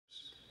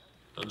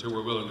until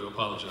we're willing to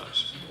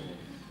apologize.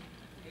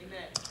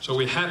 Amen. So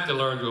we have to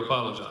learn to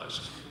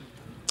apologize.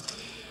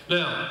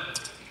 Now,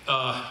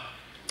 I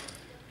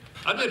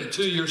did a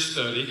 2-year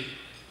study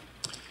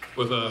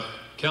with a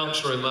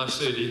counselor in my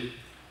city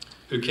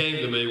who came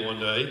to me one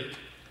day.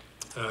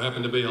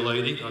 Happened to be a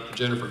lady, Dr.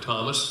 Jennifer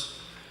Thomas.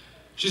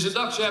 She said,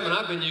 Dr. Chapman,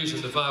 I've been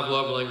using the 5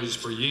 love languages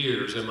for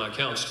years in my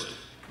counseling.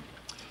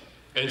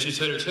 And she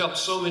said, it's helped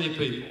so many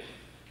people.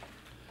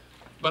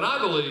 But I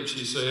believe,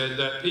 she said,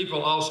 that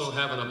people also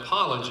have an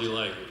apology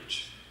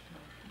language.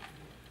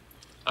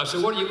 I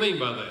said, what do you mean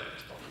by that?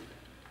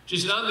 She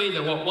said, I mean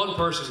that what one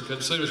person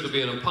considers to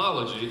be an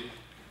apology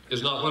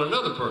is not what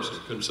another person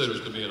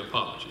considers to be an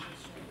apology.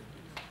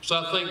 So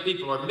I think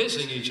people are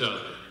missing each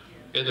other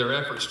in their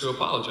efforts to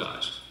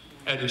apologize.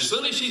 And as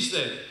soon as she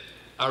said it,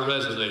 I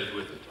resonated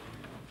with it.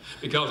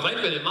 Because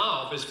they've been in my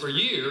office for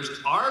years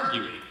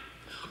arguing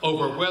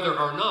over whether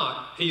or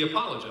not he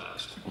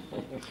apologized.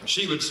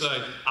 She would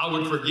say, I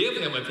would forgive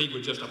him if he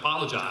would just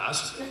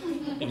apologize.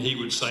 And he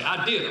would say,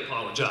 I did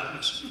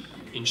apologize.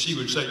 And she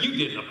would say, you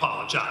didn't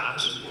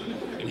apologize.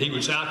 And he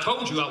would say, I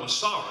told you I was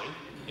sorry.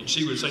 And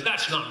she would say,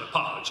 that's not an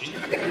apology.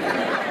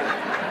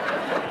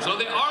 So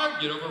they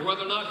argued over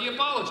whether or not he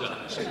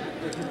apologized.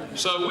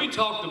 So we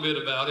talked a bit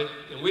about it,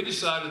 and we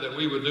decided that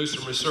we would do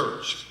some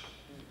research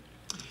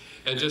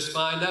and just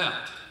find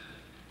out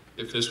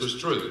if this was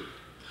true.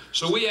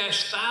 So we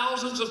asked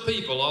thousands of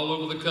people all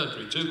over the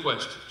country 2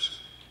 questions.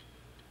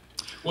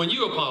 When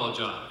you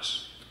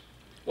apologize,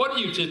 what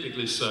do you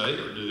typically say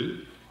or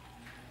do?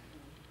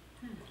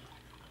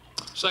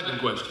 Second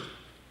question.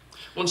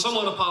 When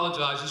someone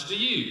apologizes to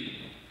you,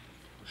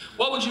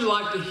 what would you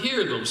like to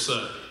hear them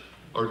say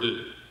or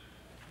do?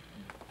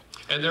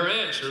 And their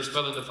answers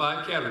fell into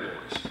 5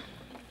 categories.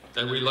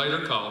 And we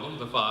later called them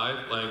the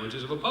 5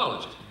 languages of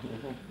apology.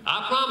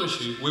 I promise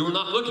you, we were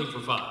not looking for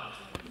 5.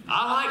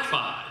 I like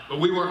 5, but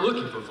we weren't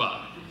looking for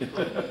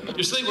 5.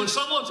 You see, when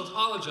someone's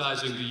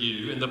apologizing to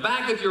you, in the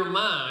back of your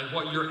mind,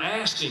 what you're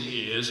asking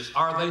is,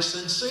 are they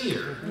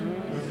sincere?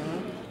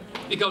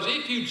 Because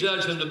if you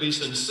judge them to be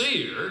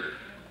sincere,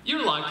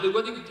 you're likely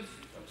to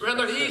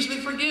rather easily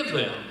forgive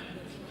them.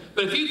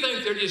 But if you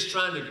think they're just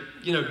trying to,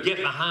 get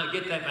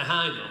that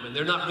behind them, and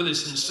they're not really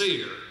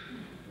sincere,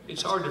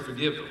 it's hard to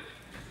forgive them.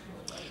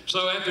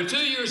 So after 2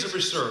 years of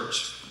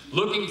research,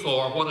 looking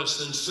for what a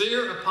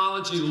sincere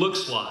apology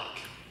looks like,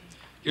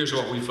 here's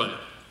what we found.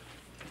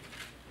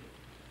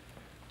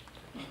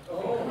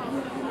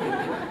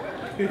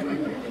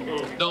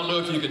 Don't know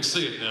if you can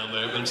see it down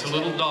there, but it's a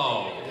little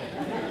dog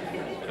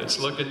that's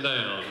looking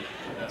down,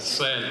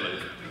 sadly.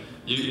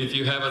 If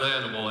you have an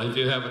animal, if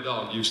you have a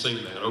dog, you've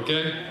seen that,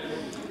 okay?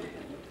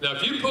 Now,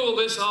 if you pull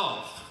this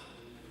off,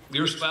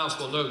 your spouse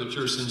will know that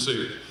you're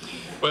sincere.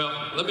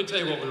 Well, let me tell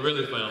you what we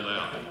really found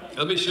out.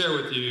 Let me share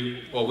with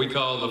you what we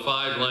call the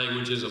 5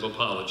 languages of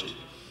apology.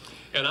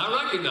 And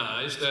I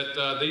recognize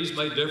that these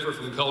may differ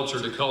from culture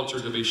to culture,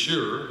 to be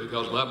sure,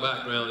 because my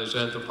background is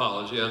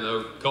anthropology. I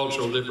know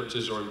cultural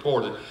differences are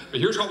important. But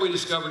here's what we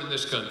discovered in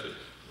this country.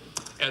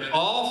 And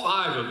all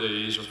 5 of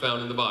these are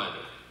found in the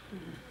Bible.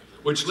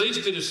 Which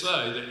leads me to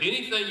say that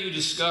anything you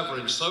discover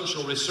in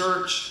social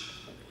research,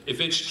 if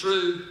it's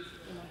true,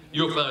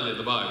 you'll find it in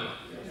the Bible.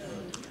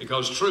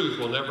 Because truth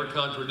will never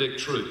contradict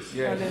truth.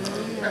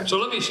 Yes. So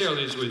let me share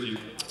these with you.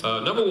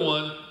 Number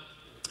 1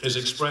 is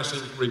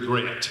expressing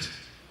regret.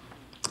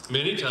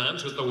 Many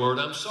times with the word,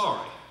 I'm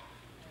sorry.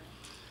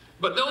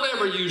 But don't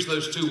ever use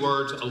those 2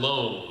 words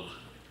alone.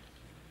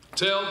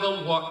 Tell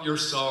them what you're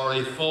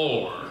sorry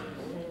for.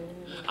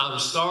 I'm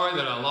sorry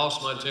that I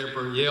lost my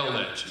temper and yelled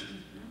at you.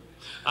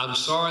 I'm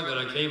sorry that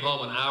I came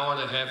home an hour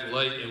and a half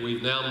late and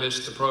we've now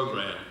missed the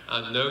program.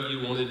 I know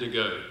you wanted to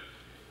go.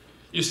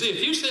 You see,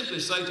 if you simply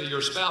say to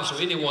your spouse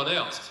or anyone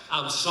else,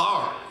 I'm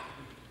sorry,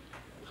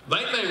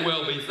 they may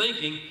well be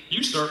thinking,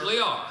 you certainly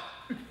are.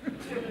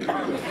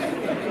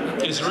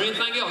 Is there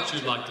anything else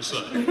you'd like to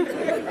say?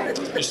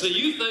 You see,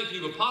 you think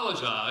you've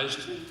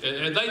apologized,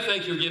 and they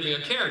think you're giving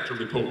a character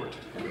report.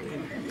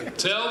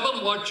 Tell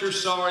them what you're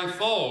sorry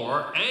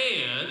for,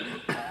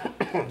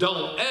 and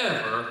don't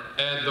ever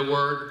add the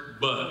word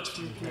but.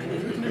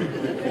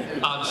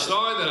 I'm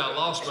sorry that I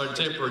lost my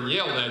temper and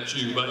yelled at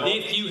you, but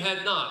if you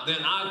had not, then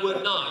I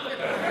would not.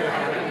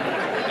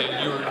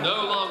 And you're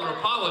no longer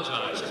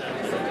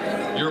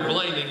apologizing. You're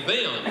blaming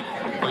them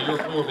for your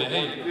poor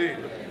behavior.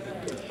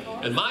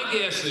 And my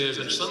guess is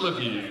that some of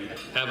you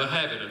have a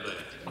habit of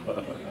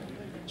that.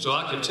 So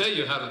I can tell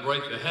you how to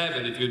break the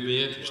habit if you'd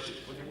be interested.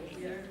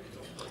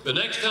 The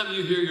next time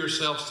you hear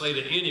yourself say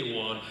to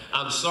anyone,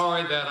 I'm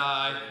sorry that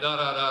I,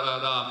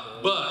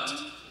 but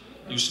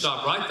you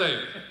stop right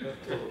there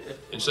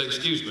and say,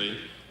 excuse me,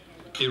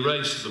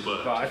 erase the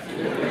but.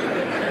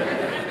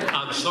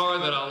 I'm sorry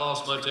that I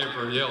lost my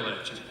temper and yelled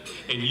at you.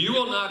 And you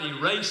will not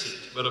erase it,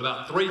 but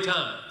about 3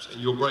 times, and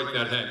you'll break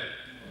that habit.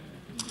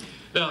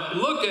 Now,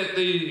 look at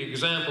the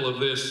example of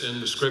this in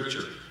the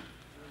scripture.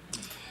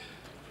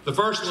 The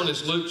first one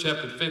is Luke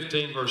chapter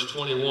 15, verse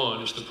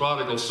 21. It's the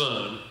prodigal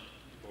son.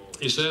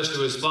 He says to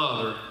his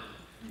father,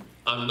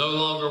 I'm no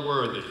longer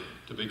worthy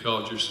to be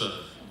called your son.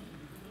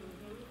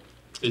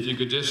 if you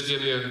could just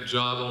give me a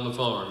job on the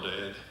farm,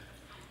 Dad.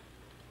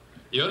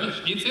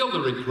 You feel the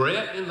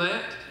regret in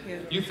that? Yeah.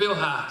 You feel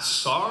how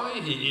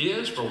sorry he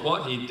is for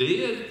what he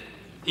did?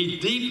 He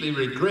deeply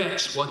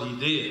regrets what he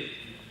did.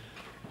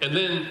 And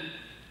then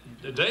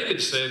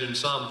David said in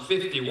Psalm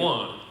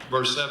 51,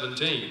 verse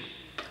 17,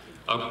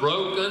 a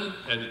broken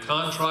and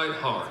contrite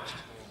heart,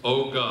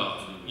 O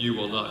God, you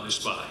will not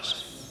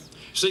despise.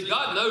 See,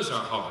 God knows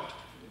our heart.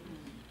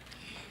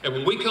 And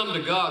when we come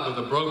to God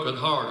with a broken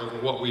heart over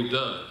what we've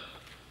done,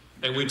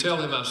 and we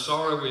tell him how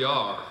sorry we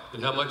are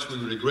and how much we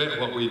regret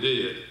what we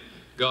did,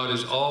 God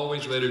is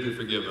always ready to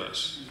forgive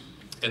us.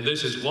 And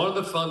this is one of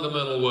the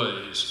fundamental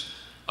ways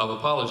of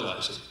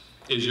apologizing,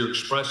 is you're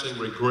expressing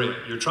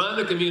regret. You're trying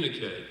to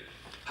communicate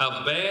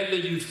how badly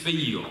you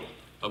feel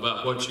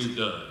about what you've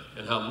done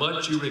and how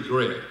much you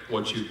regret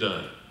what you've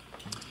done.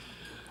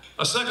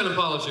 A second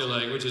apology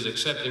language is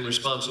accepting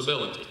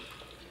responsibility.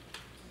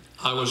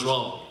 I was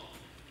wrong.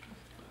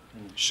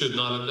 Should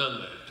not have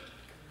done that.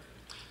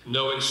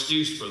 No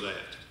excuse for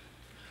that.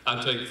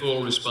 I take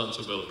full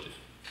responsibility.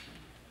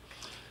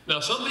 Now,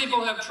 some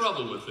people have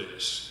trouble with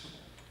this.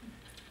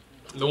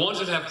 The ones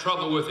that have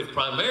trouble with it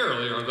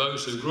primarily are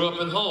those who grew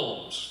up in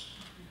homes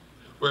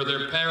where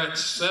their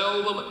parents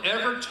seldom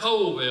ever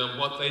told them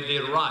what they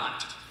did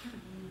right,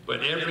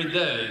 but every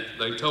day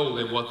they told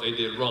them what they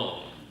did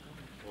wrong.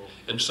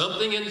 And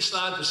something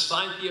inside the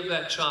psyche of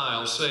that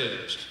child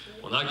says,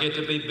 when I get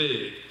to be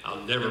big,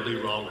 I'll never be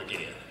wrong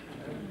again.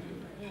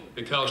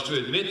 Because to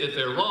admit that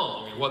they're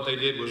wrong and what they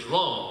did was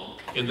wrong,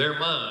 in their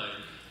mind,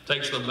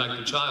 takes them back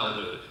to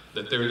childhood,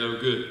 that they're no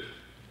good.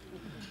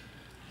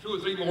 2 or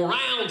 3 more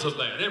rounds of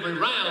that. Every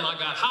round I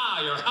got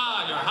higher,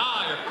 higher,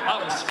 higher.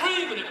 I was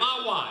screaming at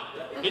my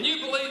wife. Can you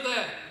believe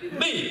that?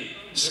 Me,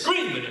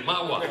 screaming at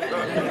my wife.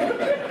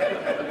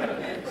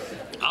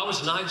 I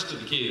was nice to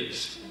the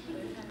kids.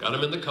 Got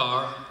them in the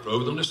car,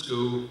 drove them to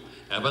school,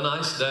 have a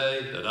nice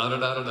day,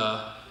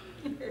 da-da-da-da-da-da.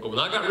 But when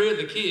I got rid of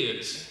the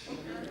kids,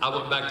 I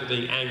went back to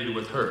being angry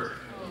with her.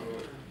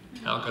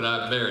 How could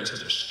I have married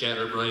such a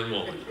scatterbrained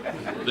woman?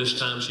 This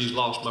time she's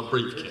lost my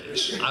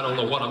briefcase. I don't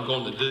know what I'm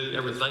going to do.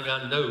 Everything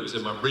I know is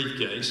in my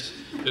briefcase.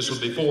 This was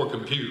before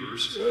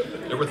computers.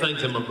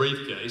 Everything's in my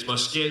briefcase. My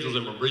schedule's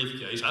in my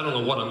briefcase. I don't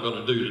know what I'm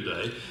going to do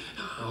today.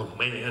 Oh,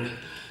 man.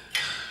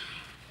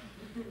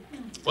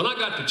 When I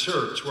got to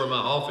church, where my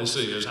office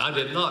is, I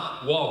did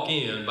not walk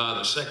in by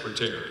the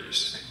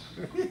secretaries.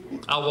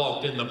 I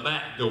walked in the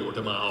back door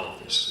to my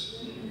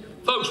office.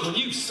 Folks, when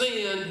you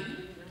sin,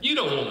 you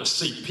don't want to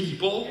see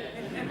people.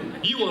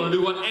 You want to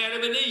do what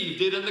Adam and Eve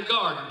did in the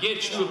garden.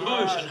 Get you a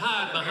bush and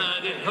hide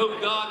behind it and hope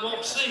God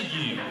won't see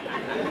you.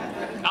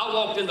 I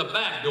walked in the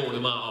back door to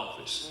my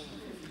office.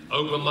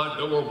 Opened my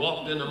door,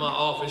 walked into my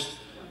office,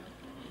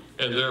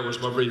 and there was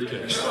my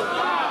briefcase. Now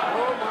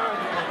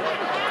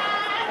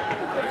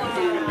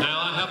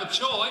I have a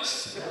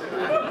choice.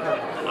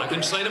 I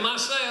can say to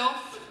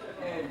myself,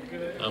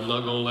 I'm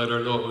not going to let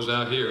her know it was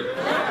out here.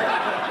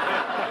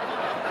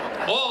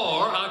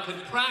 Or I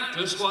could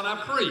practice what I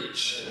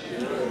preach.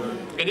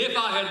 And if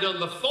I had done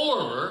the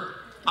former,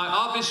 I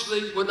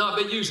obviously would not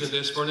be using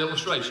this for an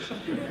illustration.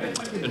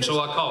 And so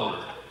I called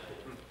her.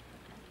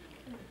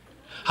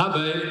 Hi,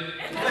 babe.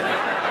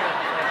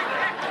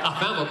 I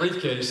found my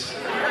briefcase.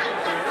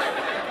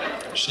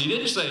 She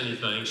didn't say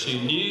anything. She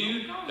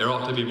knew there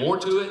ought to be more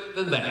to it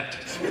than that.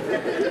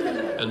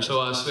 And so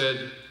I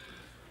said,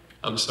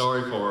 I'm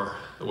sorry for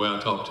the way I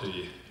talked to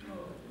you.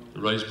 I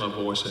raised my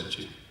voice at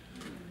you.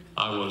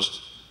 I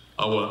was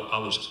wrong.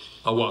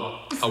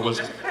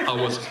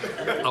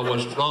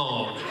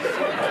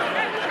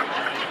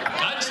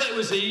 I'd say it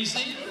was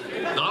easy,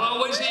 not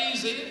always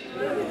easy.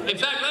 In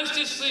fact, let's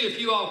just see if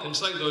you all can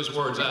say those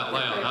words out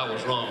loud. I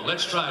was wrong.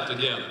 Let's try it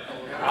together.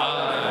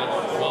 I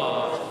was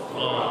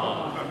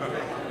wrong.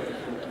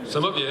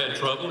 Some of you had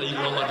trouble even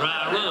on the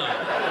dry run.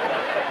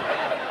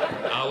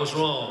 I was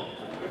wrong.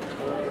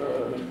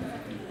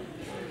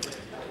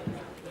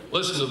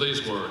 Listen to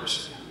these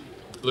words.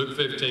 Luke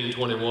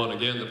 15:21,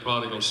 again, the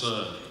prodigal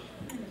son.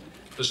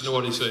 Listen to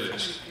what he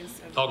says,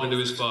 talking to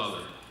his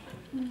father.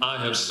 I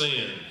have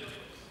sinned.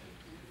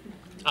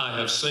 I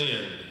have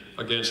sinned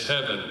against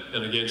heaven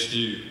and against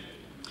you.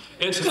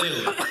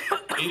 Incidentally,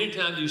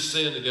 anytime you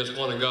sin against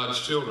one of God's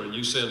children,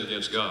 you sin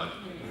against God.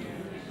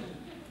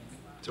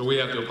 So we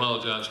have to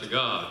apologize to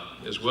God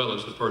as well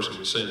as the person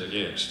we sin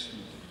against.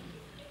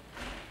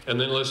 And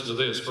then listen to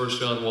this, 1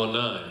 John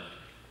 1:9.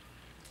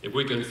 If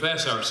we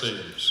confess our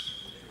sins,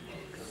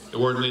 the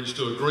word means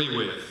to agree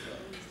with.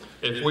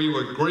 If we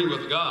would agree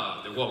with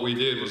God that what we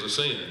did was a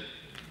sin,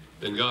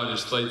 then God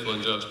is faithful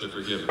and just to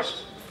forgive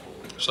us.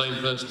 Same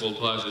principle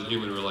applies in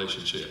human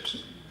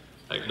relationships.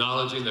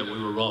 Acknowledging that we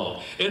were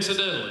wrong.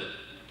 Incidentally,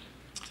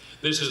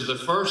 this is the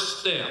first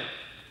step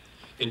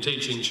in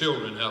teaching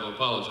children how to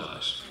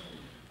apologize.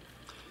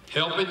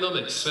 Helping them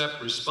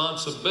accept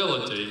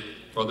responsibility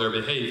for their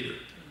behavior.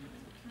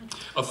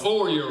 A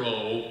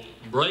 4-year-old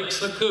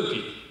breaks a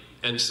cookie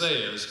and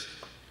says,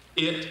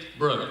 it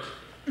broke.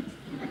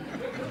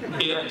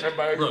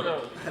 it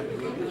broke.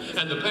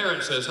 And the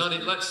parent says, honey,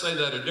 let's say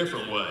that a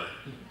different way.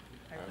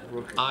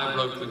 I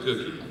broke the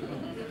cookie.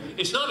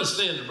 It's not a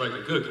sin to break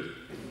a cookie.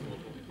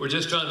 We're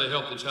just trying to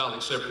help the child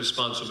accept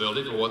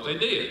responsibility for what they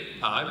did.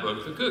 I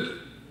broke the cookie.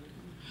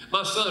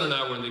 My son and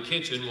I were in the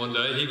kitchen one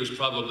day. He was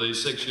probably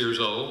 6 years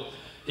old.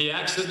 He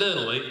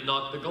accidentally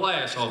knocked the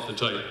glass off the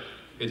table.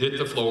 It hit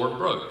the floor and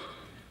broke.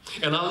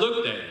 And I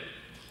looked at him,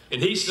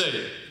 and he said,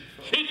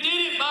 it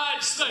did it by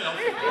itself.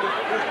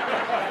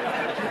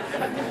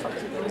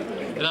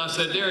 And I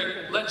said,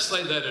 Derek, let's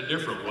say that a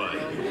different way.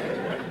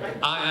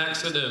 I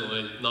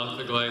accidentally knocked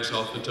the glass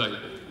off the table.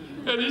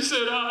 And he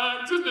said, I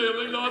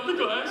accidentally knocked the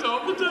glass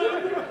off the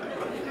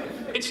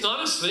table. It's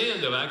not a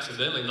sin to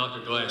accidentally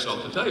knock a glass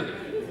off the table.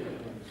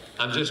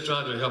 I'm just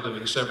trying to help him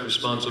accept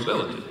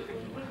responsibility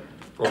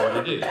for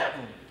what he did,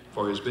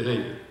 for his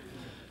behavior.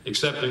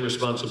 Accepting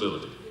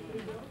responsibility.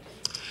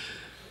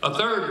 A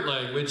third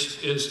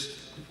language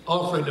is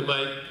offering to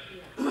make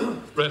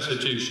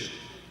restitution.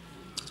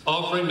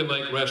 Offering to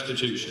make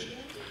restitution.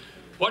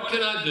 What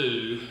can I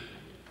do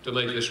to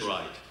make this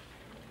right?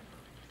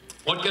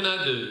 What can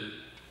I do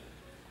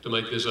to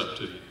make this up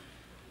to you?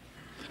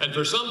 And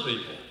for some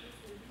people,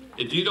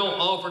 if you don't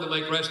offer to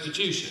make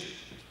restitution,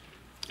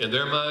 in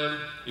their mind,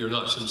 you're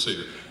not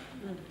sincere.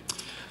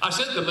 I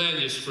sent the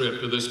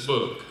manuscript of this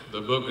book.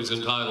 The book is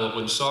entitled,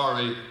 When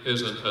Sorry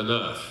Isn't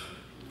Enough.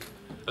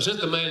 I sent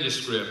the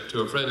manuscript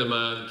to a friend of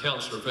mine, a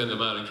counselor friend of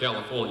mine in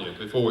California,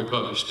 before we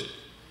published it,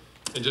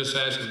 and just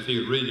asked him if he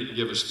would read it and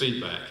give us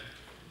feedback.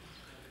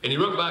 And he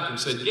wrote back and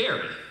said,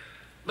 Gary,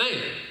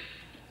 man,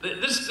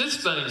 this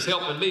thing's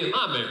helping me in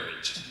my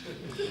marriage.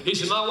 He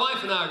said, my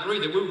wife and I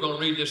agreed that we were going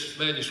to read this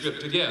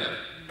manuscript together.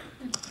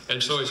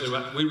 And so he said,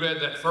 well, we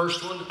read that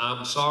first one,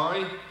 I'm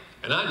sorry,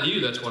 and I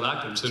knew that's what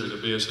I consider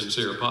to be a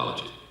sincere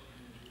apology.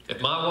 If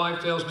my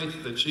wife tells me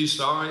that she's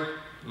sorry,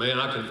 man,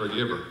 I can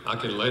forgive her. I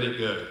can let it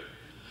go.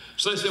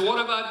 So he said, what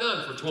have I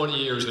done for 20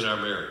 years in our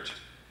marriage?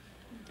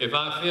 If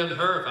I offend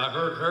her, if I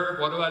hurt her,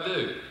 what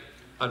do?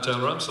 I tell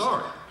her I'm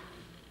sorry.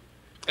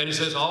 And he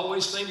says,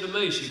 always seemed to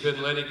me she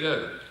couldn't let it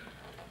go.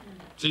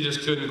 She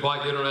just couldn't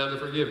quite get around to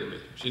forgiving me.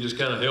 She just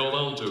kind of held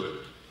on to it.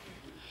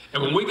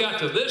 And when we got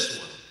to this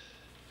one,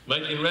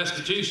 making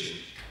restitution,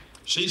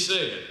 she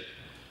said,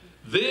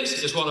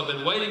 this is what I've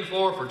been waiting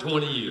for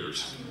 20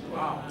 years.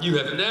 Wow. You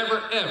have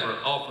never, ever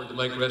offered to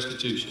make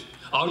restitution.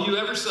 All you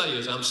ever say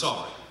is, I'm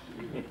sorry.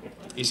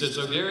 He said,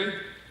 so Gary,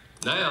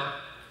 now,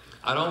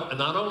 I don't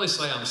not only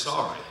say I'm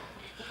sorry,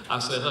 I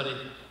said, honey,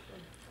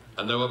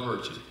 I know I've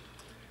hurt you.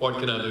 What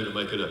can I do to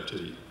make it up to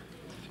you?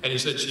 And he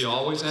said, she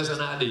always has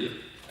an idea.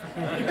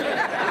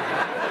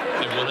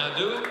 And when I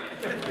do it,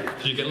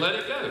 she can let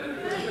it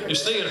go. You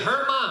see, in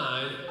her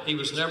mind, he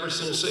was never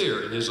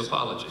sincere in his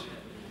apology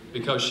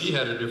because she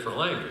had a different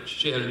language.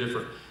 She had a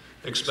different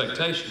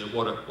expectation of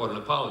what an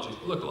apology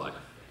looked like.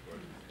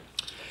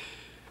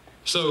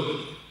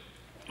 So,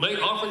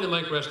 offering to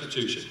make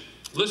restitution.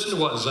 Listen to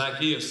what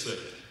Zacchaeus said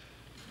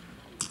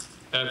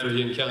after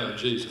he encountered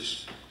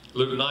Jesus.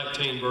 Luke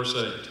 19, verse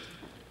 8.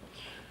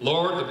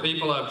 Lord, the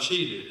people I've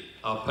cheated,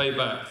 I'll pay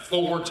back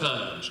 4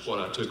 times what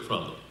I took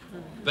from them.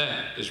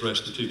 That is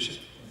restitution.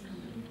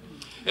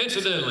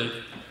 Incidentally,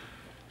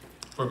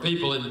 for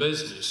people in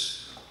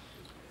business,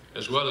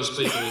 as well as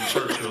people in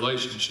church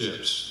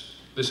relationships,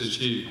 this is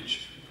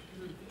huge.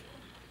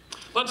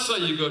 Let's say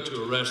you go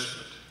to a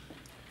restaurant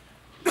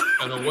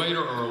and a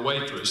waiter or a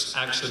waitress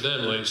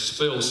accidentally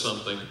spills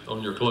something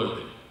on your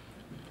clothing.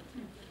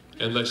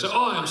 And they say,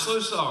 oh, I'm so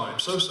sorry, I'm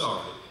so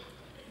sorry.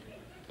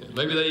 And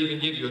maybe they even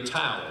give you a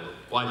towel to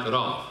wipe it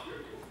off.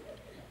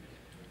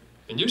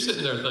 And you're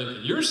sitting there thinking,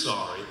 you're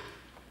sorry?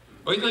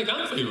 What do you think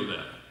I'm feeling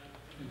that?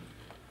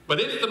 But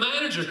if the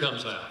manager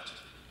comes out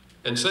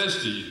and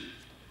says to you,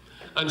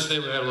 I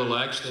understand we had a little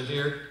accident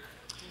here.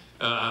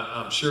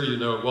 I'm sure you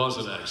know it was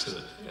an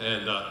accident.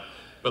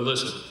 But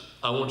listen,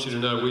 I want you to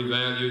know we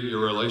value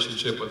your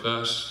relationship with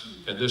us,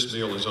 and this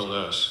meal is on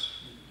us.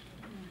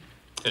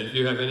 And if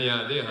you have any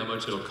idea how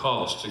much it'll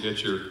cost to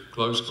get your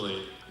clothes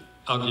clean,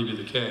 I'll give you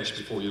the cash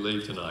before you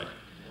leave tonight,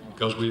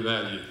 because we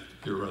value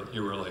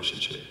your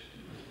relationship.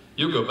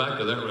 You'll go back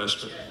to that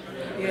restaurant.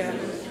 Yeah.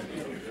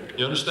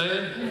 You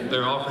understand?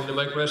 They're offering to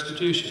make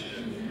restitution.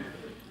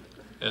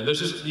 And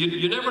this is,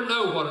 you never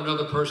know what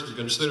another person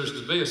considers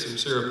to be a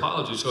sincere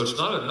apology, so it's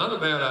not a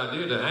bad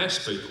idea to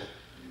ask people,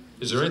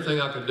 is there anything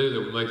I can do that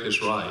will make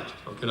this right?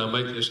 Or can I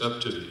make this up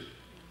to you?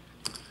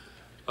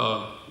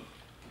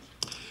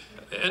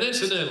 And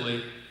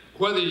incidentally,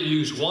 whether you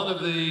use one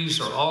of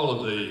these or all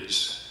of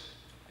these,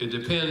 it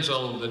depends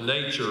on the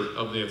nature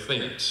of the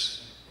offense.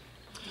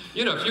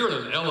 You know, if you're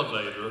in an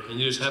elevator and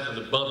you just happen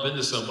to bump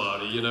into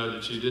somebody, you know,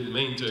 that you didn't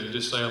mean to, and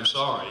just say, I'm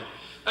sorry,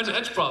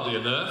 that's probably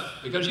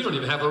enough, because you don't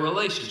even have a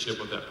relationship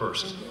with that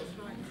person.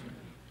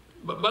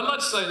 But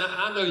let's say, now,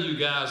 I know you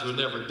guys would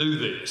never do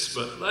this,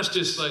 but let's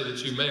just say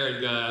that you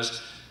married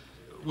guys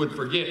would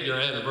forget your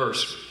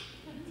anniversary.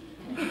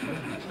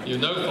 You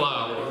know, no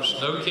flowers,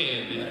 no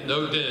candy,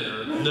 no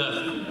dinner,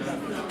 nothing.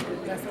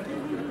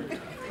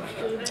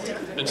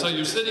 And so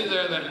you're sitting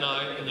there that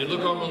night, and you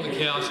look over on the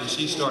couch, and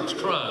she starts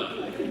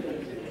crying.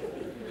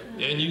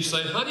 And you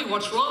say, honey,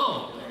 what's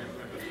wrong?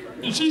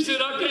 And she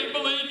said, I can't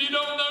believe you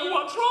don't know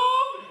what's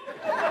wrong.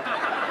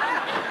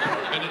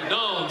 And it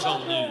dawns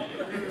on you.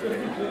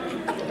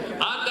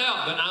 I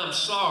doubt that I'm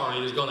sorry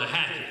is going to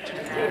hack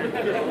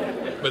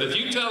it. But if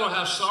you tell her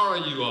how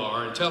sorry you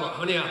are, and tell her,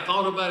 honey, I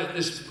thought about it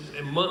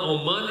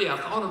on Monday, I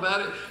thought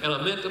about it, and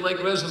I meant to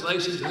make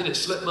reservations, and then it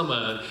slipped my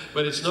mind.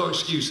 But it's no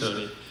excuse,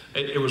 honey.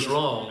 It was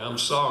wrong. I'm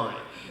sorry.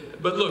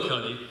 But look,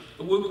 honey,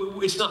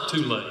 it's not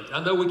too late.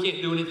 I know we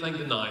can't do anything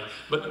tonight,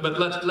 but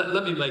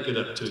let me make it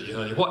up to you,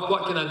 honey.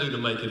 What can I do to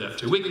make it up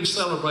to you? We can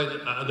celebrate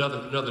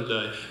another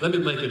day. Let me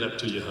make it up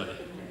to you, honey.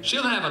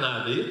 She'll have an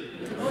idea.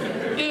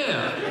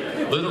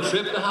 Yeah. Little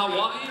trip to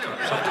Hawaii or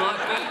something like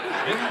that.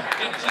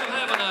 Yeah, she'll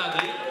have an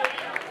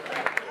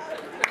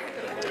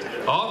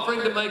idea.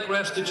 Offering to make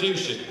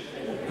restitution.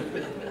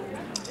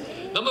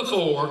 Number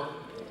 4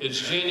 is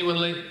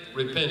genuinely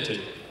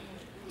repenting,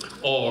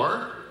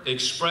 or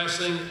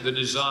expressing the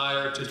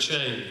desire to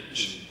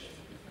change,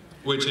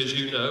 which, as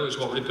you know, is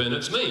what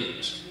repentance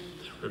means.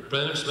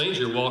 Repentance means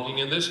you're walking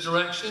in this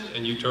direction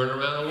and you turn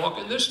around and walk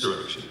in this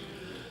direction.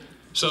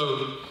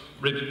 So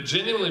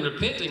genuinely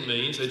repenting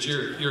means that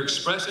you're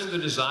expressing the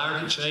desire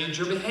to change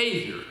your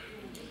behavior.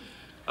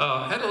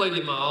 I had a lady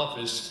in my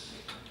office.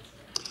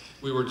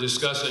 We were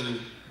discussing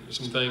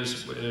some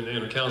things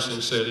in a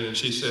counseling setting, and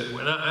she said,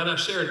 and I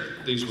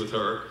shared these with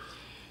her,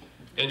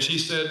 and she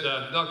said,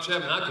 Dr.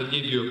 Chapman, I can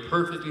give you a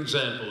perfect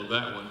example of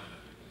that one.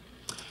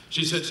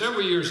 She said,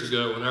 several years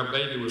ago, when our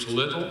baby was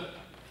little,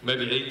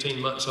 maybe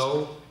 18 months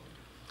old,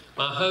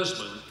 my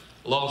husband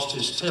lost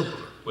his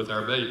temper with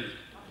our baby.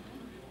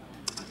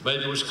 The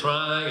baby was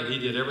crying, and he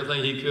did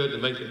everything he could to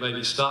make the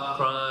baby stop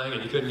crying,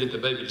 and he couldn't get the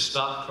baby to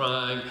stop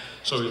crying,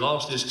 so he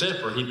lost his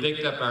temper. He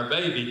picked up our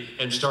baby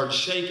and started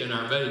shaking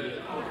our baby.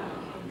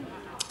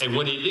 And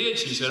when he did,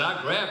 she said,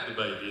 I grabbed the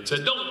baby and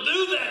said, don't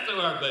do that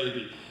to our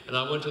baby. And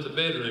I went to the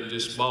bedroom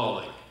just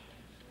bawling.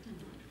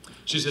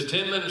 She said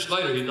 10 minutes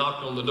later, he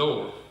knocked on the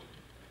door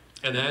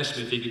and asked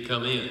me if he could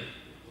come in.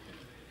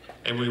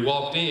 And we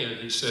walked in,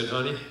 he said,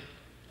 honey,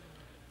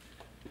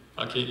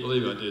 I can't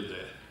believe I did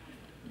that.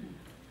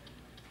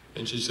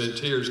 And she said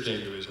tears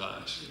came to his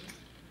eyes.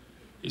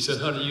 He said,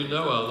 honey, you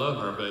know I love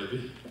our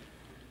baby.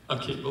 I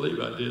can't believe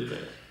I did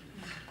that.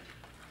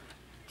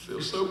 I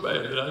feel so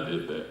bad that I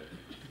did that.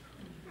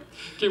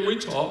 Can we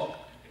talk?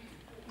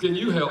 Can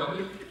you help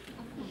me?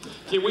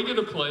 Can we get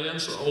a plan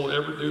so I won't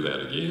ever do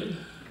that again?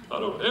 I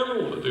don't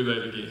ever want to do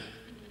that again.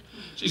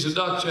 She said,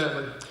 Dr.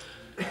 Chapman,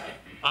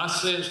 I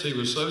sensed he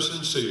was so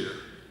sincere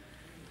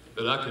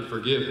that I could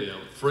forgive him,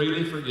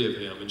 freely forgive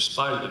him, in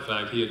spite of the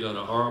fact he had done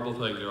a horrible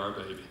thing to our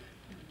baby.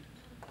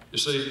 You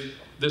see,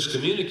 this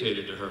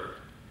communicated to her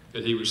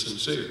that he was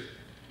sincere.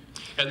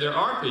 And there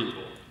are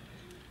people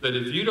that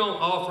if you don't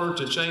offer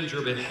to change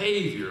your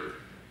behavior,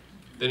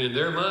 then in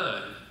their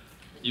mind,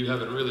 you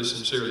haven't really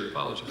sincerely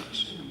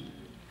apologized.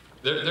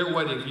 They're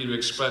waiting for you to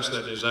express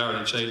that desire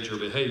to change your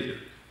behavior.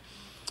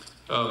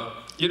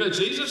 You know,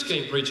 Jesus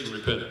came preaching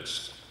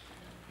repentance.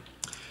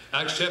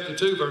 Acts chapter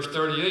 2, verse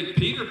 38,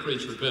 Peter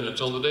preached repentance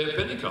on the day of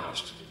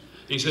Pentecost.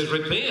 He says,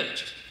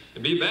 repent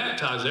and be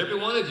baptized, every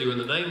one of you, in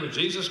the name of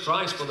Jesus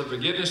Christ for the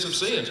forgiveness of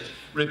sins.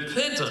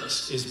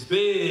 Repentance is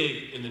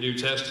big in the New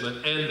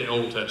Testament and the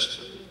Old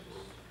Testament.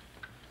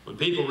 When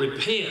people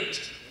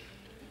repent,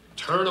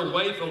 turn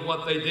away from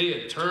what they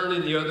did, turn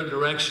in the other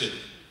direction,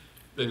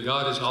 then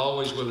God is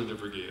always willing to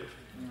forgive.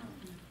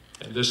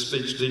 And this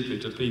speaks deeply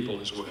to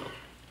people as well.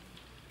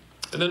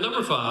 And then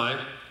number 5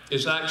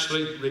 is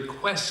actually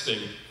requesting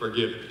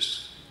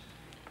forgiveness.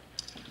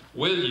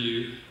 Will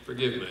you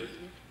forgive me?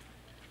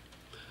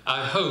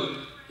 I hope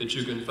that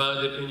you can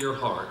find it in your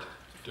heart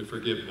to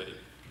forgive me.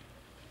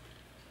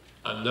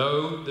 I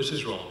know this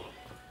is wrong,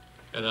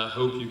 and I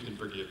hope you can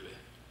forgive me.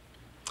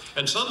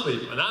 And some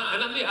people, and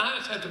I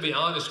just have to be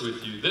honest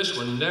with you, this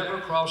one never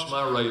crossed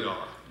my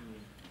radar.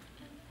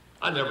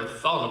 I never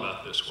thought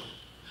about this one.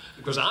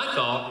 Because I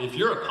thought if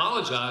you're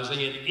apologizing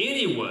in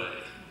any way,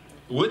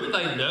 wouldn't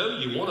they know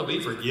you want to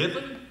be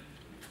forgiven?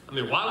 I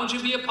mean, why would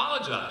you be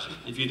apologizing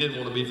if you didn't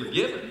want to be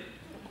forgiven?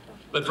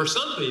 But for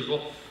some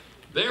people,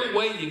 they're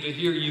waiting to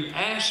hear you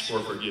ask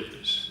for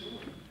forgiveness.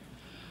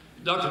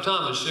 Dr.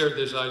 Thomas shared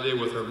this idea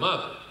with her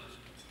mother.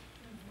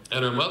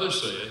 And her mother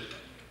said,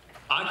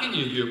 I can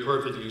give you a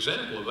perfect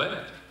example of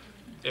that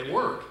at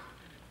work.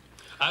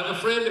 I have a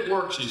friend at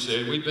work, she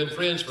said. We've been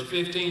friends for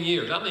 15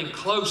 years. I mean,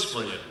 close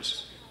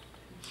friends.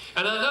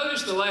 And I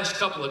noticed the last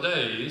couple of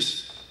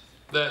days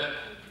that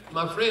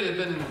my friend had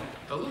been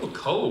a little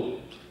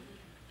cold.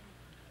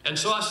 And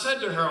so I said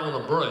to her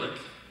on a break,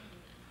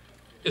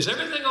 is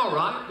everything all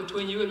right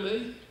between you and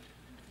me?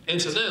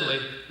 Incidentally,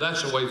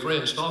 that's the way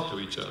friends talk to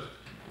each other.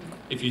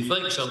 If you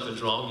think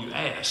something's wrong, you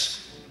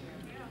ask,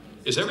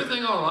 is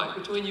everything all right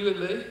between you and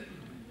me?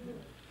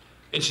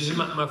 And she said,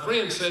 my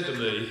friend said to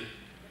me,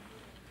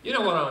 you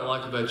know what I don't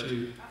like about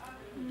you?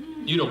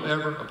 You don't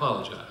ever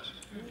apologize.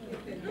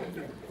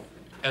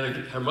 And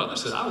her mother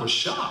said, I was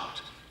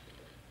shocked.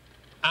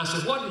 I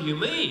said, what do you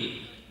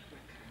mean?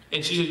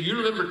 And she said, you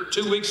remember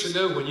 2 weeks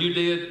ago when you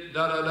did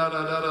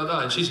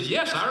da-da-da-da-da-da-da? And she said,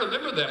 yes, I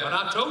remember that, but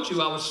I told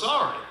you I was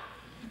sorry.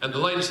 And the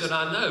lady said,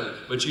 I know,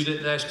 but you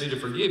didn't ask me to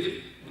forgive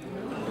you.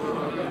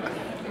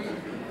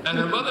 And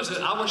her mother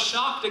said, I was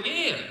shocked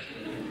again.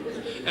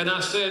 And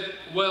I said,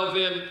 well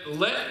then,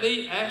 let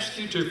me ask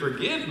you to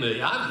forgive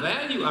me. I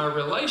value our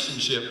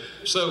relationship,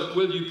 so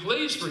will you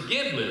please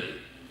forgive me?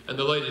 And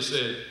the lady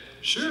said,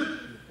 sure.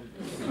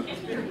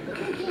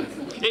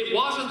 It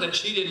wasn't that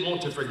she didn't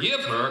want to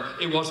forgive her,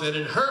 it was that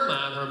in her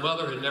mind, her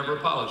mother had never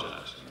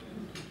apologized.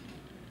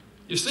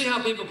 You see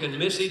how people can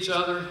miss each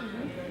other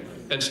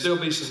and still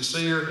be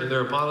sincere in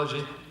their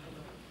apology?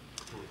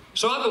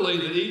 So I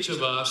believe that each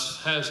of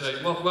us has a,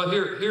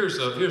 here's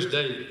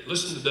David.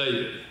 Listen to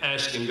David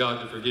asking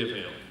God to forgive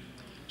him.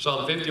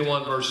 Psalm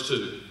 51, verse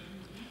 2.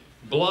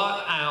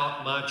 Blot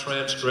out my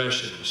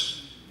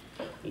transgressions.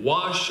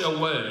 Wash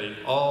away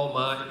all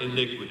my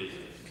iniquity.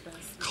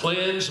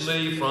 Cleanse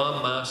me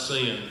from my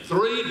sin.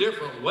 3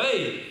 different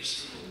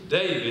ways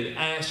David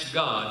asked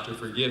God to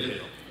forgive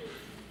him.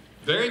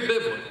 Very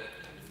biblical.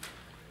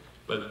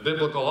 But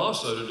biblical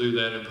also to do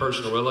that in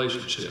personal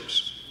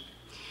relationships.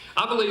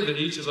 I believe that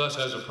each of us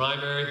has a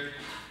primary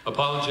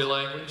apology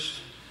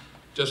language,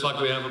 just like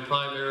we have a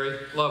primary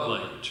love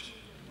language.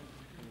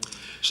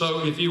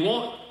 So if you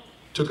want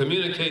to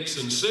communicate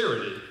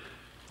sincerity,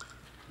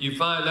 you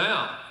find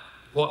out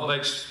what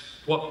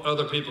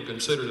other people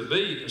consider to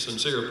be a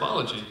sincere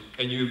apology,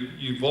 and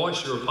you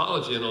voice your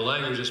apology in a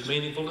language that's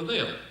meaningful to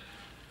them.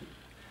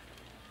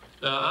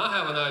 Now, I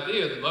have an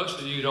idea that most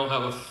of you don't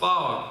have a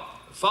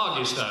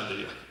foggiest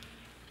idea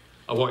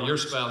of what your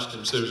spouse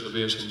considers to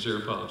be a sincere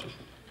apology.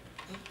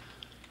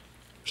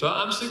 So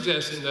I'm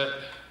suggesting that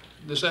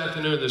this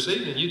afternoon or this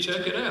evening, you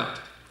check it out.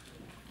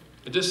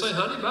 And just say,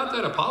 honey, about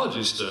that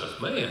apology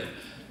stuff, man,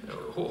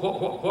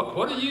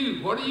 what do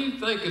you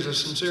think is a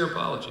sincere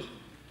apology?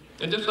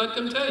 And just let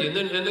them tell you,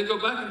 and then go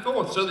back and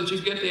forth so that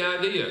you get the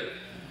idea.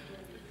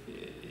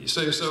 You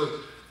see,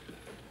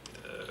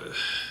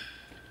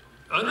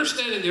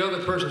 understanding the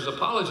other person's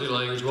apology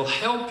language will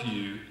help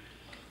you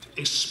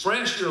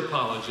express your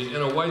apology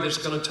in a way that's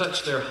going to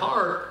touch their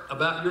heart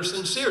about your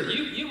sincerity.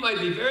 You may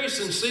be very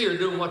sincere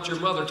doing what your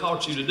mother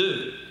taught you to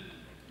do,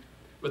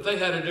 but they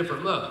had a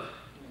different mother.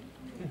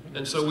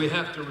 And so we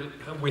have to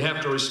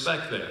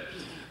respect that.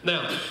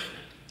 Now,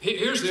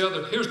 here's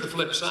the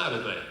flip side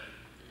of that.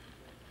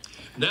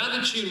 Now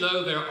that you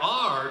know there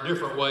are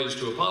different ways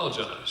to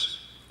apologize,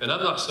 and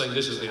I'm not saying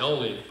this is the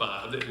only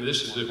 5,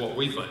 this is what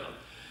we found.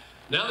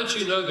 Now that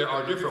you know there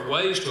are different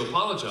ways to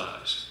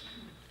apologize,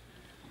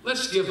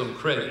 let's give them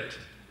credit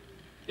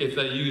if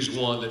they use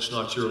one that's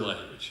not your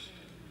language.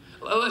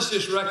 Let's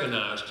just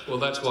recognize, well,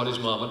 that's what his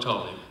mama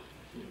taught him.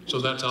 So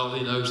that's all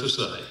he knows to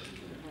say.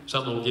 So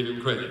I'm going to give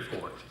him credit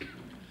for it.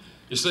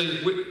 You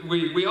see,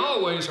 we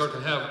always are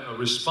to have a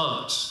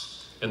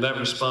response, and that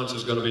response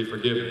is going to be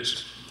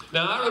forgiveness.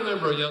 Now, I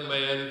remember a young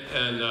man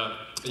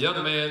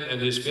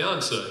and his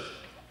fiancée.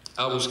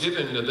 I was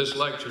giving this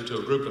lecture to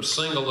a group of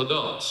single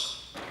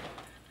adults,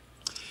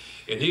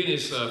 and he and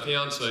his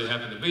fiancée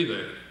happened to be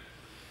there.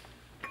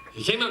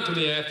 He came up to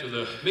me after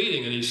the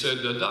meeting and he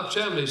said, Dr.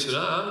 Chapman, he said,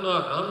 I'm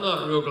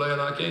not real glad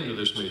I came to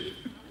this meeting.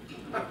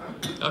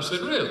 I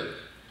said, really?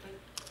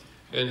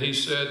 And he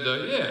said,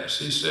 yes.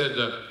 He said,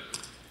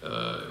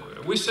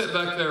 we sat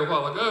back there a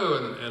while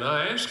ago and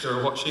I asked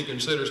her what she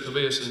considers to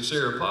be a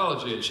sincere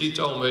apology, and she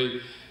told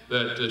me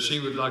that she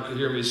would like to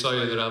hear me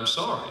say that I'm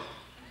sorry.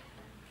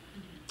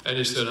 And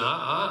he said,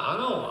 I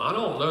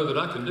don't know that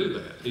I can do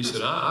that. He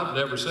said, I've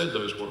never said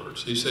those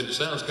words. He said, it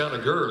sounds kind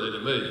of girly to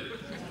me.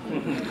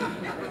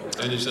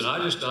 And he said, I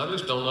just don't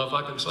know if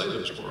I can say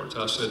those words.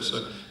 I said,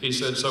 he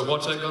said, so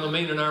what's that going to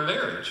mean in our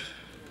marriage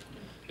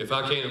if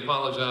I can't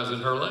apologize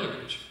in her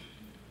language?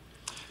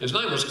 His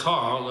name was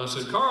Carl, and I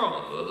said,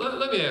 Carl,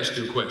 let me ask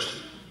you a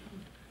question.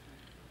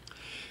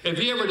 Have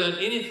you ever done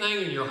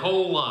anything in your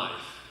whole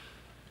life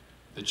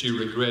that you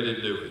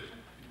regretted doing?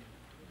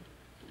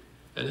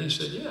 And he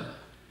said, yeah.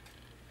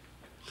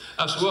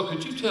 I said, well,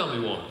 could you tell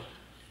me one?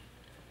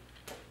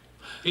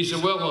 He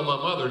said, well, when my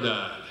mother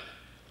died,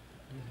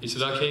 he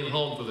said, I came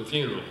home for the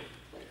funeral.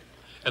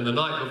 And the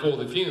night before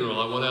the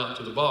funeral, I went out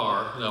to the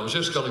bar, and I was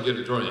just going to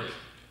get a drink.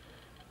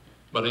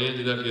 But I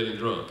ended up getting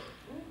drunk.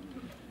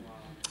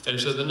 And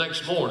he said, the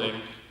next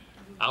morning,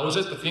 I was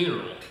at the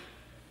funeral,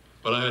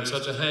 but I had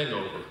such a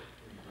hangover,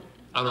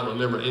 I don't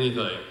remember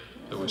anything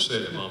that was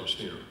said at Mama's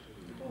funeral.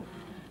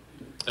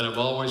 And I've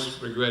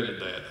always regretted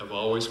that. I've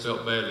always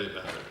felt badly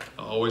about it.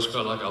 I always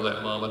felt like I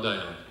let Mama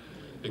down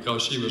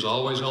because she was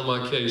always on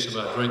my case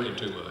about drinking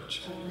too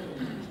much.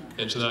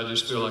 And so I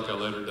just feel like I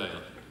let her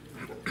down.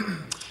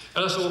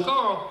 And I said, well,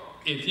 Carl,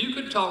 if you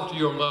could talk to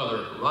your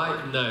mother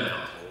right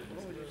now,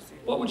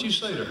 what would you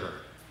say to her?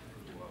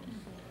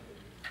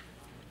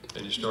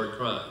 And he started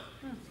crying.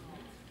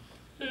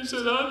 He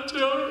said, I'd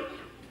tell her,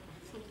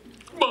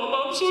 Mom,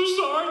 I'm so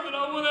sorry that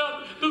I went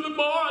out to the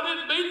bar. I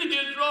didn't mean to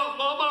get drunk,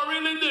 Mom. I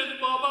really didn't,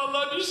 Mom. I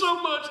I love you so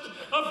much.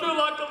 I feel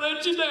like I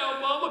let you down,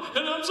 Mama,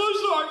 and I'm so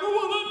sorry for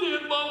what I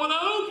did, Mama, and I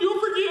hope you'll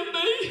forgive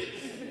me.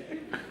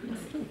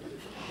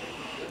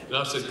 And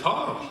I said,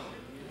 Carl,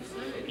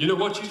 you know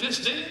what you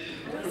just did?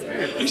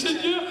 He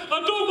said, yeah, I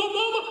told my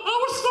mama I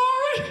was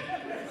sorry.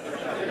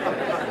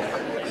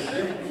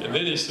 And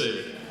then he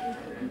said,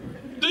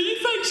 do you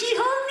think she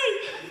heard me?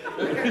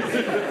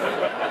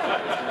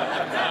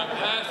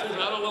 Pastor,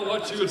 I don't know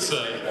what you would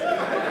say.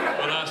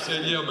 But I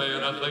said, yeah,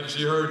 man, I think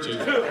she heard you.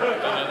 And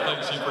I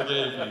think she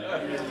forgave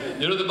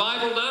me. You know, the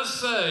Bible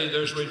does say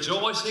there's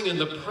rejoicing in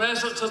the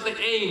presence of the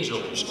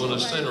angels when a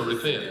sinner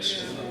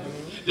repents.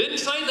 It didn't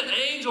say the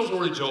angels were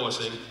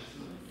rejoicing.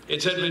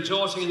 It said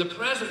rejoicing in the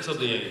presence of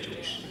the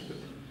angels.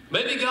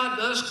 Maybe God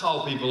does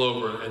call people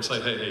over and say,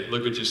 hey, hey,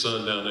 look at your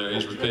son down there.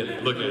 He's repenting.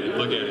 Look at him,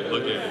 look at him,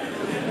 look at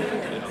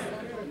him. You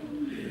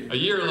know. A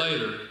year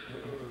later,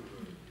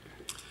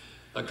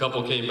 a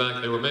couple came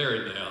back. They were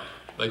married now.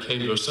 They came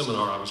to a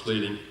seminar I was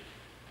leading.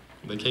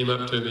 They came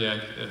up to me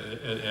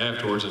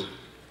afterwards, and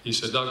he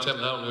said, Dr.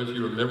 Chapman, I don't know if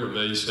you remember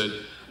me.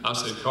 I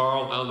said,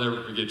 Carl, I'll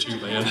never forget you,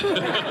 man.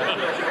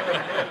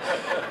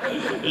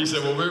 He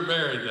said, well, we're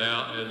married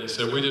now. And he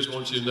said, we just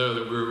want you to know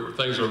that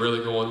things are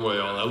really going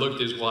well. And I looked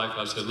at his wife,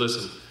 I said,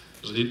 listen,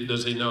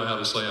 does he know how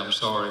to say I'm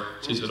sorry?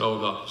 She said,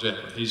 oh, Dr.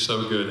 Chapman, he's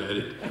so good at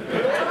it.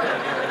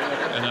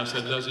 And I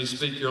said, does he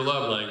speak your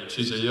love language?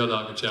 She said, yeah,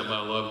 Dr. Chapman,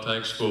 my love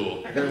tank's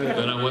full.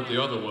 Then I went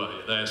the other way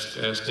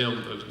and asked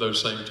him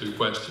those same two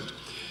questions.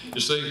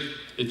 You see,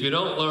 if you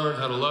don't learn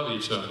how to love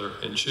each other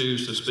and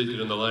choose to speak it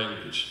in the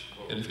language,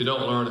 and if you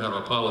don't learn how to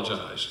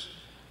apologize,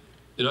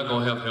 you're not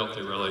going to have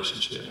healthy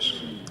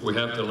relationships. We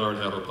have to learn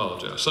how to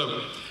apologize.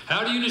 So,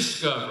 how do you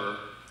discover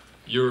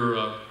your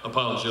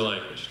apology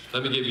language?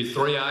 Let me give you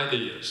 3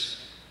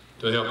 ideas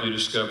to help you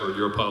discover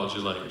your apology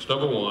language.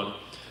 Number 1,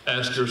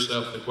 ask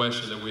yourself the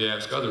question that we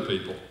ask other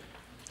people.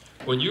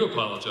 When you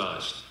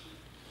apologize,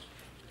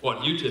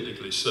 what do you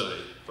typically say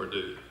or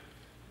do?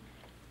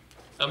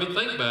 I mean,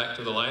 think back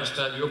to the last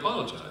time you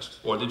apologized.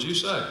 What did you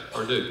say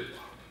or do?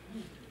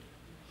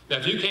 Now,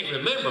 if you can't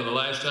remember the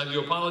last time you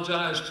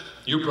apologized,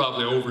 you're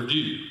probably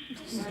overdue.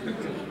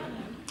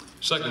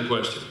 Second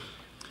question.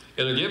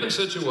 In a given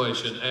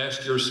situation,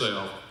 ask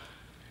yourself,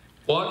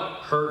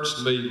 what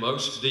hurts me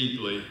most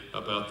deeply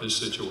about this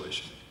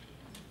situation?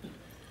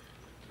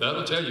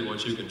 That'll tell you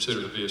what you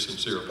consider to be a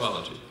sincere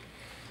apology.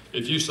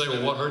 If you say,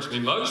 well, what hurts me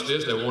most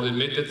is they won't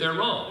admit that they're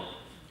wrong.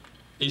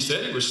 He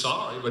said he was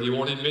sorry, but he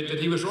won't admit that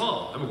he was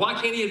wrong. I mean, why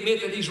can't he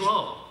admit that he's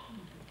wrong?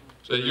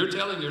 So you're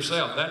telling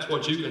yourself that's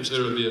what you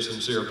consider to be a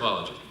sincere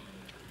apology.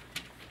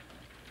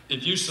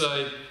 If you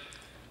say,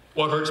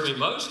 what hurts me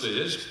most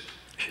is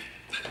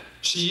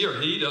she or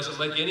he doesn't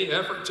make any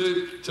effort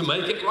to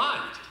make it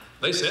right.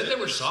 They said they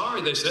were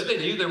sorry. They said they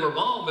knew they were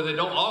wrong, but they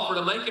don't offer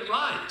to make it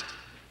right.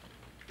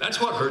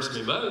 That's what hurts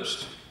me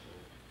most.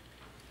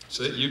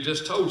 So you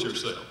just told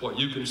yourself what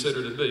you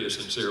consider to be a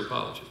sincere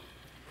apology.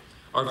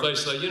 Or if they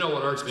say, you know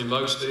what hurts me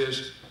most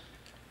is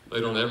they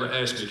don't ever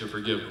ask me to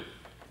forgive them.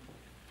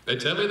 They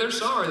tell me they're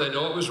sorry, they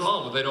know it was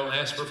wrong, but they don't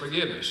ask for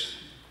forgiveness.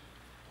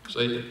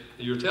 See,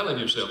 you're telling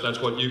yourself that's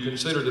what you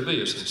consider to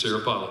be a sincere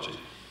apology.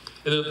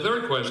 And then the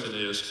third question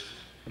is,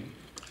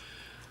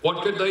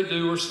 what could they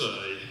do or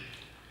say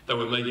that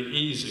would make it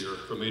easier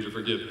for me to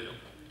forgive them?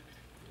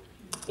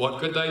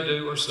 What could they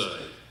do or say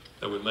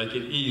that would make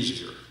it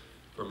easier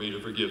for me to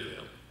forgive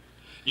them?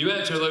 You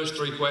answer those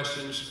 3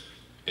 questions,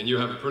 and you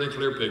have a pretty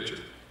clear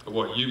picture of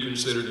what you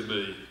consider to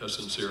be a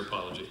sincere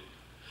apology.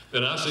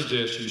 Then I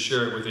suggest you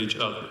share it with each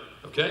other,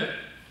 okay?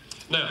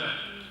 Now,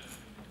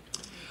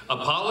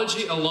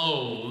 apology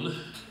alone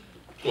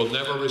will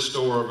never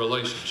restore a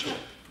relationship.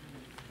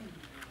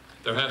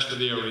 There has to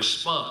be a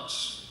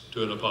response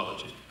to an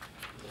apology,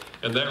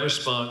 and that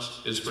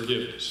response is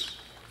forgiveness.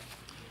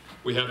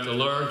 We have to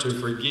learn to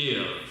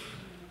forgive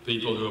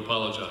people who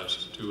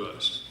apologize to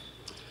us.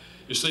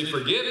 You see,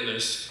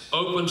 forgiveness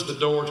opens the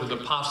door to the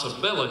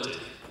possibility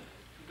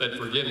that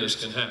forgiveness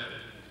can happen.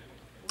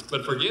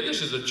 But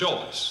forgiveness is a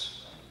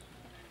choice.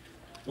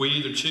 We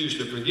either choose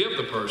to forgive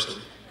the person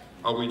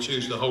or we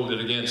choose to hold it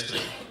against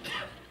them.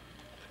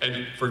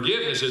 And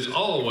forgiveness is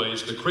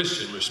always the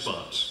Christian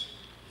response.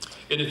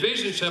 In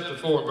Ephesians chapter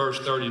 4, verse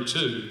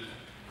 32,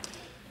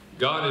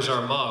 God is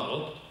our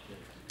model.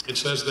 It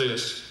says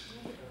this,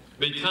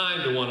 be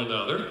kind to one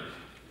another,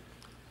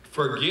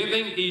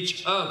 forgiving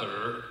each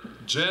other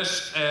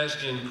just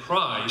as in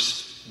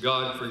Christ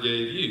God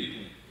forgave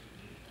you.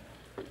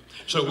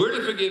 So we're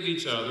to forgive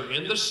each other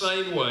in the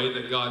same way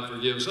that God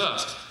forgives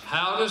us.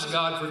 How does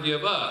God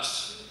forgive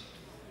us?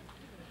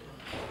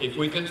 If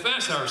we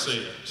confess our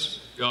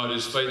sins, God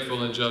is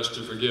faithful and just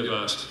to forgive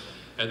us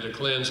and to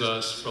cleanse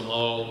us from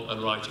all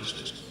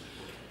unrighteousness.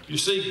 You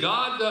see,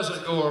 God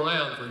doesn't go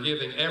around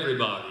forgiving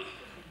everybody.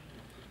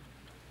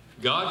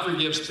 God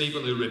forgives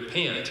people who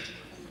repent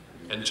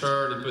and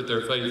turn and put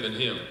their faith in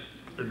Him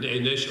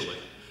initially.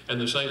 And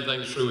the same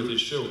thing's true with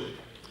His children.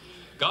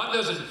 God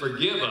doesn't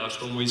forgive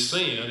us when we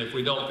sin if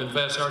we don't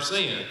confess our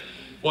sin.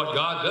 What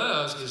God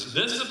does is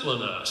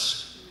discipline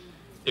us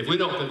If we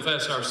don't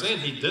confess our sin,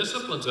 he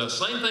disciplines us.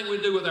 Same thing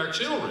we do with our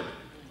children.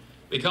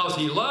 Because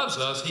he loves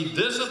us, he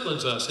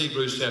disciplines us,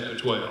 Hebrews chapter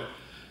 12,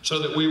 so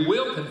that we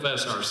will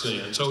confess our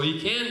sin, so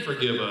he can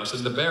forgive us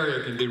and the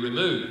barrier can be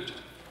removed.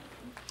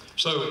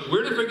 So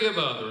we're to forgive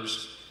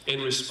others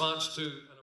in response to